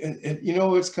 And you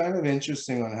know, it's kind of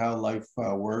interesting on how life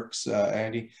works,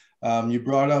 Andy. You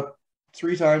brought up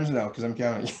 3 times now, because I'm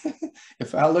counting.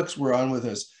 If Alex were on with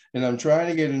us, and I'm trying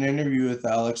to get an interview with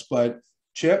Alex, but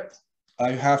Chip,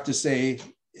 I have to say,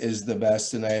 is the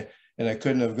best. And I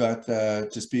couldn't have got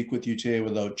to speak with you today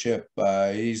without Chip.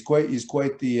 He's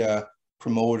quite the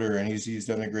promoter, and he's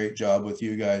done a great job with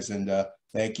you guys. And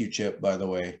thank you, Chip, by the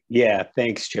way. Yeah,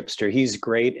 thanks, Chipster. He's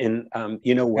great. And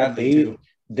you know what?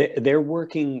 They're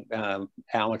working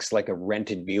Alex like a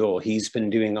rented mule. He's been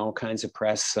doing all kinds of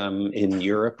press in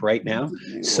Europe right now.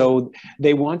 So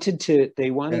they wanted to,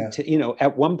 you know,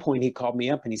 at one point he called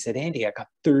me up and he said, Andy, I got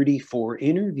 34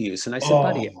 interviews. And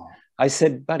I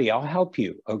said, buddy, I'll help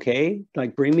you. Okay.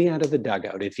 Like, bring me out of the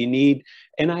dugout if you need.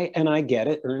 And I get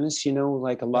it, Ernest, you know,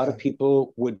 like a lot of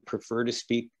people would prefer to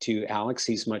speak to Alex.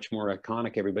 He's much more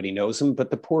iconic. Everybody knows him, but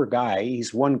the poor guy,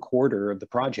 he's 1/4 of the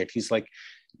project. He's like,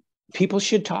 people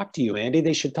should talk to you, Andy.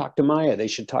 They should talk to Maiah. They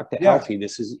should talk to Alfie.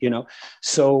 This is, you know,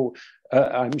 so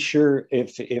I'm sure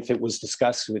if it was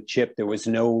discussed with Chip, there was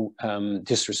no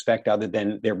disrespect other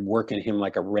than they're working him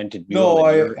like a rented mule. No,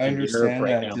 I understand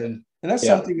that. And that's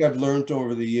something I've learned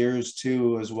over the years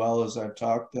too, as well as I've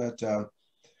talked that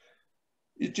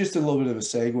just a little bit of a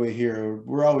segue here.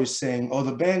 We're always saying, oh,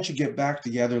 the band should get back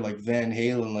together like Van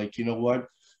Halen. Like, you know what?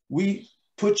 We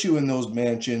put you in those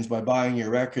mansions by buying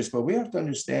your records, but we have to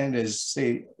understand as,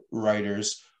 say,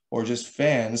 writers or just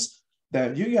fans,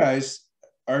 that you guys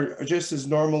are just as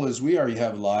normal as we are. You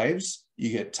have lives, you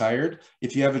get tired.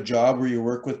 If you have a job where you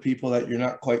work with people that you're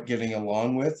not quite getting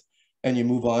along with, and you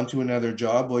move on to another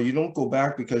job, well, you don't go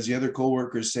back because the other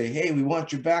coworkers say, hey, we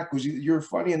want you back because you're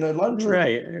funny in the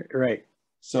lunchroom. Right.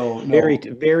 So no.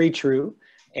 Very true.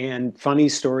 And funny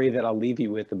story that I'll leave you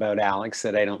with about Alex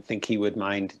that I don't think he would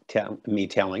mind me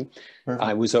telling.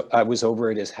 Perfect. I was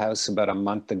over at his house about a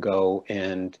month ago,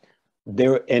 and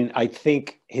I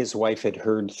think his wife had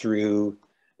heard through,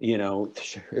 you know,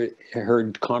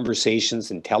 heard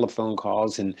conversations and telephone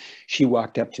calls, and she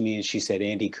walked up to me and she said,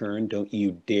 Andy Curran, don't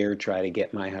you dare try to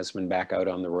get my husband back out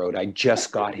on the road. I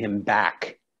just got him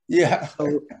back. Yeah.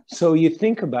 So you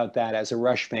think about that as a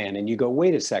Rush fan and you go,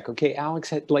 wait a sec. Okay, Alex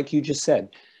had, like you just said,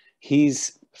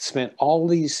 he's spent all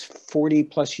these 40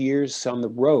 plus years on the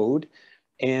road,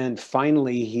 and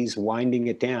finally he's winding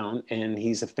it down, and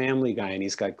he's a family guy, and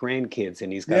he's got grandkids,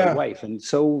 and he's got a Yeah. wife. And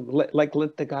so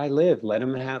let the guy live. Let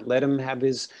him have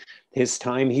his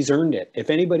time. He's earned it. If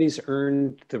anybody's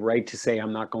earned the right to say,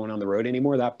 I'm not going on the road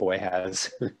anymore, that boy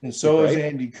has. And so is Right?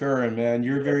 Andy Curran, man.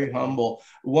 You're very humble.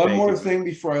 One Thank more you, buddy. thing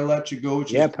before I let you go, which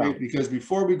is Yeah, great, pal. because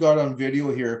before we got on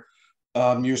video here,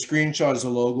 your screenshot is the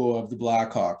logo of the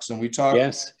Blackhawks. And we talked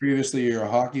Yes. previously, you're a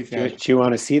hockey fan. Do you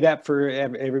want to see that for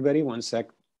everybody? One sec.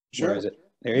 Where Sure. is it?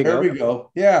 There you There we go.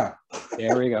 go. Yeah.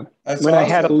 There we go. That's When I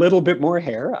had a awesome. little bit more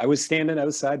hair, I was standing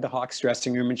outside the Hawks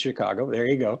dressing room in Chicago. There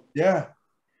you go. Yeah.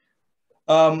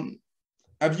 Um,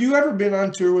 have you ever been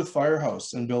on tour with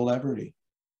Firehouse and Bill Leverty?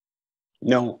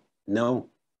 No, no.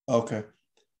 Okay.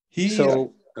 He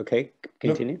So, okay, no,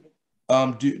 continue.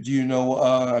 do you know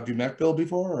have you met Bill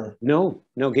before? Or? No,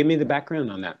 no. Give me the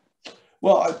background on that.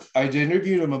 Well, I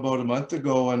interviewed him about a month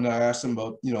ago, and I asked him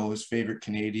about, his favorite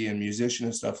Canadian musician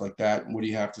and stuff like that. What do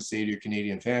you have to say to your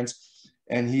Canadian fans?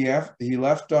 And he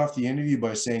left off the interview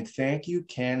by saying, "Thank you,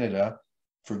 Canada,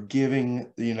 for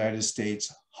giving the United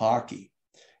States hockey."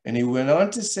 And he went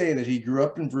on to say that he grew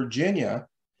up in Virginia,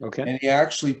 Okay. and he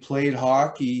actually played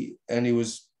hockey, and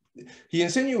he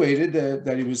insinuated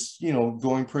that he was,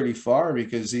 going pretty far,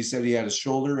 because he said he had a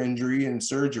shoulder injury and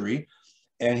surgery.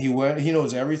 And he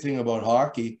knows everything about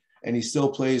hockey, and he still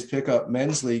plays pickup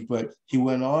men's league, but he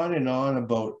went on and on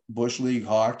about Bush League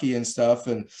hockey and stuff.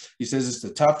 And he says it's the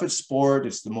toughest sport.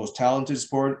 It's the most talented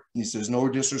sport. He says, no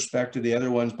disrespect to the other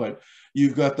ones, but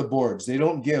you've got the boards. They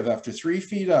don't give. After 3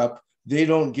 feet up, they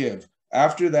don't give.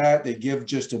 After that, they give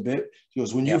just a bit. He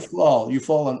goes, when you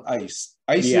fall on ice.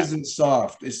 Ice isn't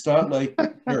soft. It's not like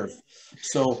turf.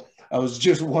 So I was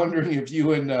just wondering if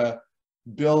you and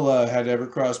Bill had ever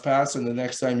crossed paths, and the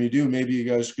next time you do, maybe you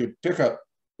guys could pick up.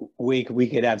 We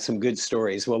could have some good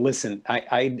stories. Well, listen,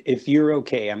 I if you're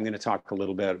okay, I'm going to talk a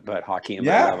little bit about hockey and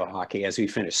my love of hockey as we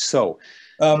finish. So,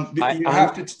 you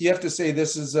have to say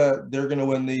this is they're going to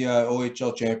win the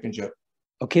OHL championship.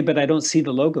 Okay, but I don't see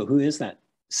the logo. Who is that?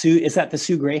 Sue? Is that the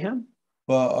Sioux Greyhound?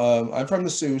 Well, I'm from the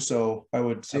Sioux, so I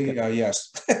would say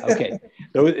yes. Okay,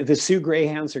 the Sioux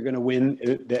Greyhounds are going to win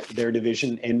their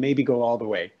division and maybe go all the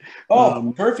way.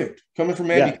 Oh, perfect! Coming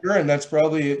from Andy Curran, it's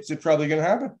probably going to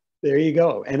happen. There you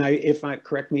go. And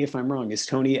correct me if I'm wrong. Is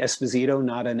Tony Esposito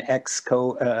not an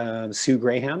Sioux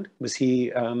Greyhound? Was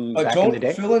he back in the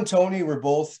day? Phil and Tony were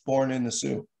both born in the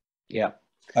Sioux. Yeah.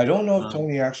 I don't know if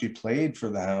Tony actually played for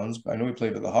the Hounds. I know he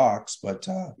played for the Hawks, but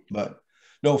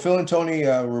no, Phil and Tony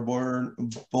were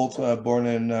both born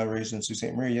and raised in Sault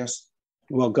Ste. Marie. Yes.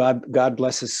 Well, God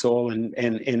bless his soul,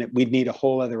 and we'd need a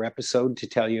whole other episode to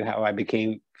tell you how I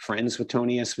became friends with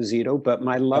Tony Esposito. But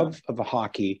my love of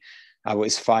hockey, I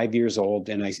was 5 years old,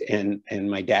 and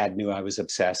my dad knew I was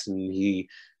obsessed, and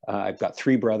I've got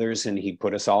 3 brothers, and he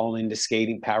put us all into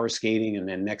power skating, and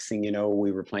then next thing you know,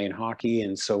 we were playing hockey.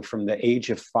 And so from the age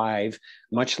of 5,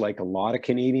 much like a lot of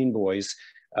Canadian boys,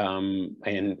 and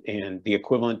the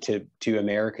equivalent to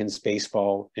Americans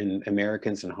baseball and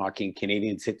Americans and hockey and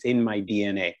Canadians, it's in my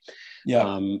DNA.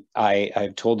 Yeah.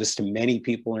 I've told this to many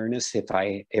people, Ernest. If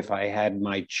I had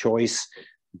my choice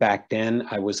back then,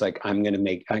 I was like, I'm going to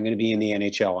be in the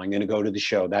NHL. I'm going to go to the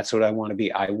show. That's what I want to be.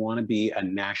 I want to be a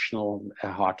national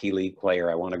hockey league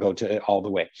player. I want to go to all the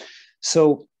way.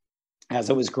 So as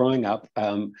I was growing up,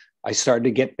 I started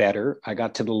to get better. I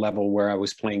got to the level where I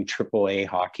was playing AAA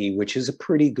hockey, which is a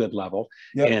pretty good level.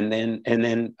 Yep. And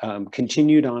then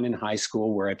continued on in high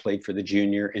school, where I played for the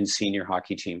junior and senior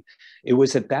hockey team. It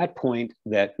was at that point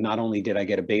that not only did I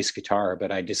get a bass guitar,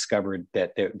 but I discovered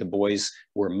that the boys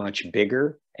were much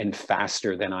bigger and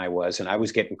faster than I was. And I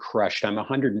was getting crushed. I'm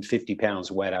 150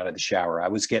 pounds wet out of the shower. I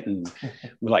was getting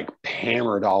like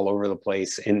hammered all over the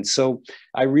place. And so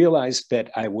I realized that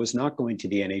I was not going to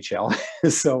the NHL.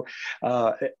 So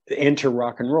enter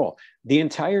rock and roll. The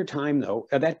entire time, though,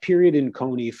 that period in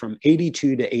Coney from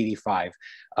 82 to 85,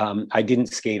 I didn't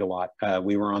skate a lot.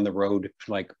 We were on the road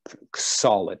like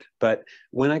solid. But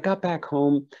when I got back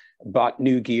home, bought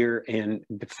new gear, and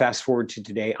fast forward to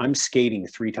today, I'm skating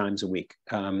 3 times a week.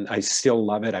 I still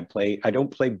love it. I don't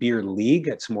play beer league.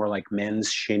 It's more like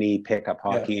men's shinny pickup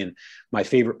hockey. Yeah. And my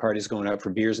favorite part is going out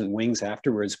for beers and wings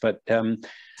afterwards. But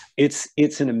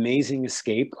it's an amazing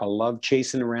escape. I love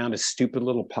chasing around a stupid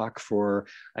little puck for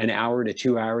an hour to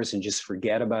 2 hours and just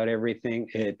forget about everything.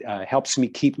 It helps me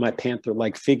keep my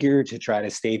panther-like figure to try to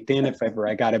stay thin if ever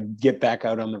I got to get back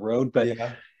out on the road. But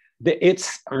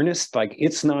It's Ernest, like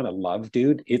it's not a love,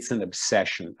 dude. It's an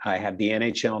obsession. I have the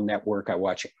NHL Network. I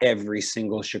watch every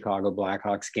single Chicago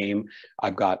Blackhawks game.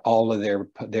 I've got all of their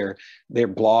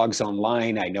blogs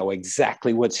online. I know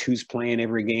exactly who's playing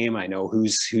every game. I know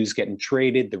who's getting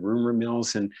traded, the rumor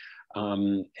mills, and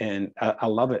I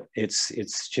love it.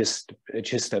 It's just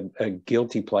a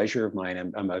guilty pleasure of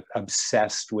mine. I'm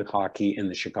obsessed with hockey and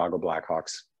the Chicago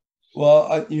Blackhawks.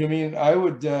 Well, I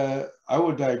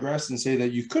would digress and say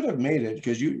that you could have made it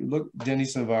because you look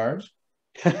Dennis Savard.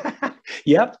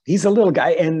 Yep, he's a little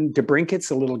guy, and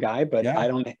DeBrincat's a little guy, but yeah.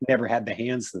 I never had the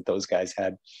hands that those guys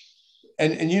had.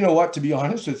 And you know what? To be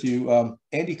honest with you,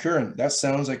 Andy Curran, that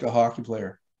sounds like a hockey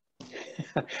player.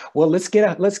 Well, I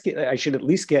should at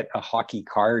least get a hockey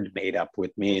card made up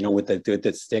with me, you know, with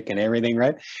the stick and everything,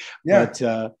 right? Yeah.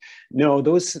 But no,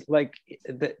 those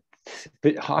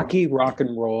but hockey, rock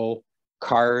and roll,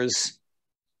 cars,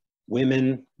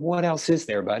 women. What else is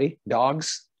there, buddy?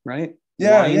 Dogs, right?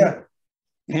 Yeah, wine, yeah.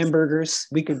 Hamburgers.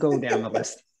 We could go down the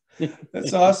list.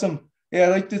 That's awesome. Yeah, I'd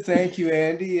like to thank you,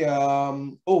 Andy. Did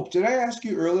I ask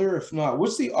you earlier? If not,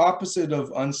 what's the opposite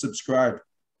of unsubscribe?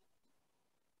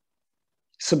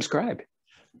 Subscribe.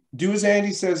 Do as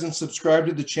Andy says and subscribe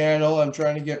to the channel. I'm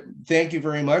trying to thank you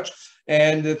very much.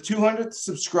 And the 200th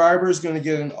subscriber is going to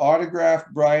get an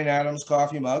autographed Bryan Adams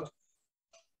coffee mug.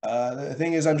 The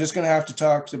thing is, I'm just going to have to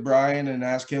talk to Brian and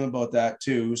ask him about that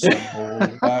too. So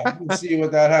we'll see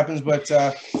what that happens. But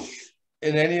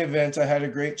in any event, I had a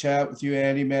great chat with you,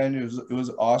 Andy, man. It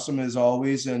was awesome as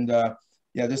always. And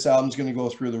yeah, this album's going to go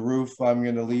through the roof. I'm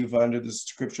going to leave under the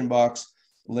description box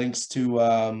links to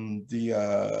the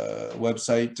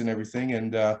website and everything.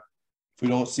 And if we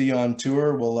don't see you on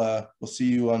tour, we'll see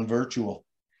you on virtual.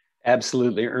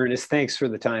 Absolutely. Ernest, thanks for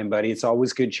the time, buddy. It's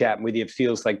always good chatting with you. It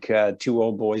feels like two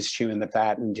old boys chewing the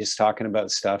fat and just talking about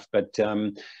stuff. But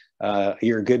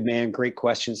you're a good man. Great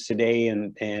questions today.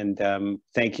 And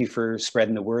thank you for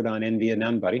spreading the word on Envy of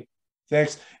None, buddy.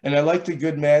 Thanks. And I like the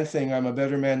good man thing. I'm a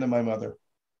better man than my mother.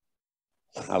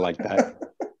 I like that.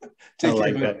 Take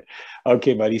care, that.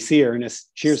 Okay, buddy. See you,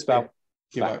 Ernest. Cheers, pal.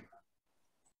 Bye.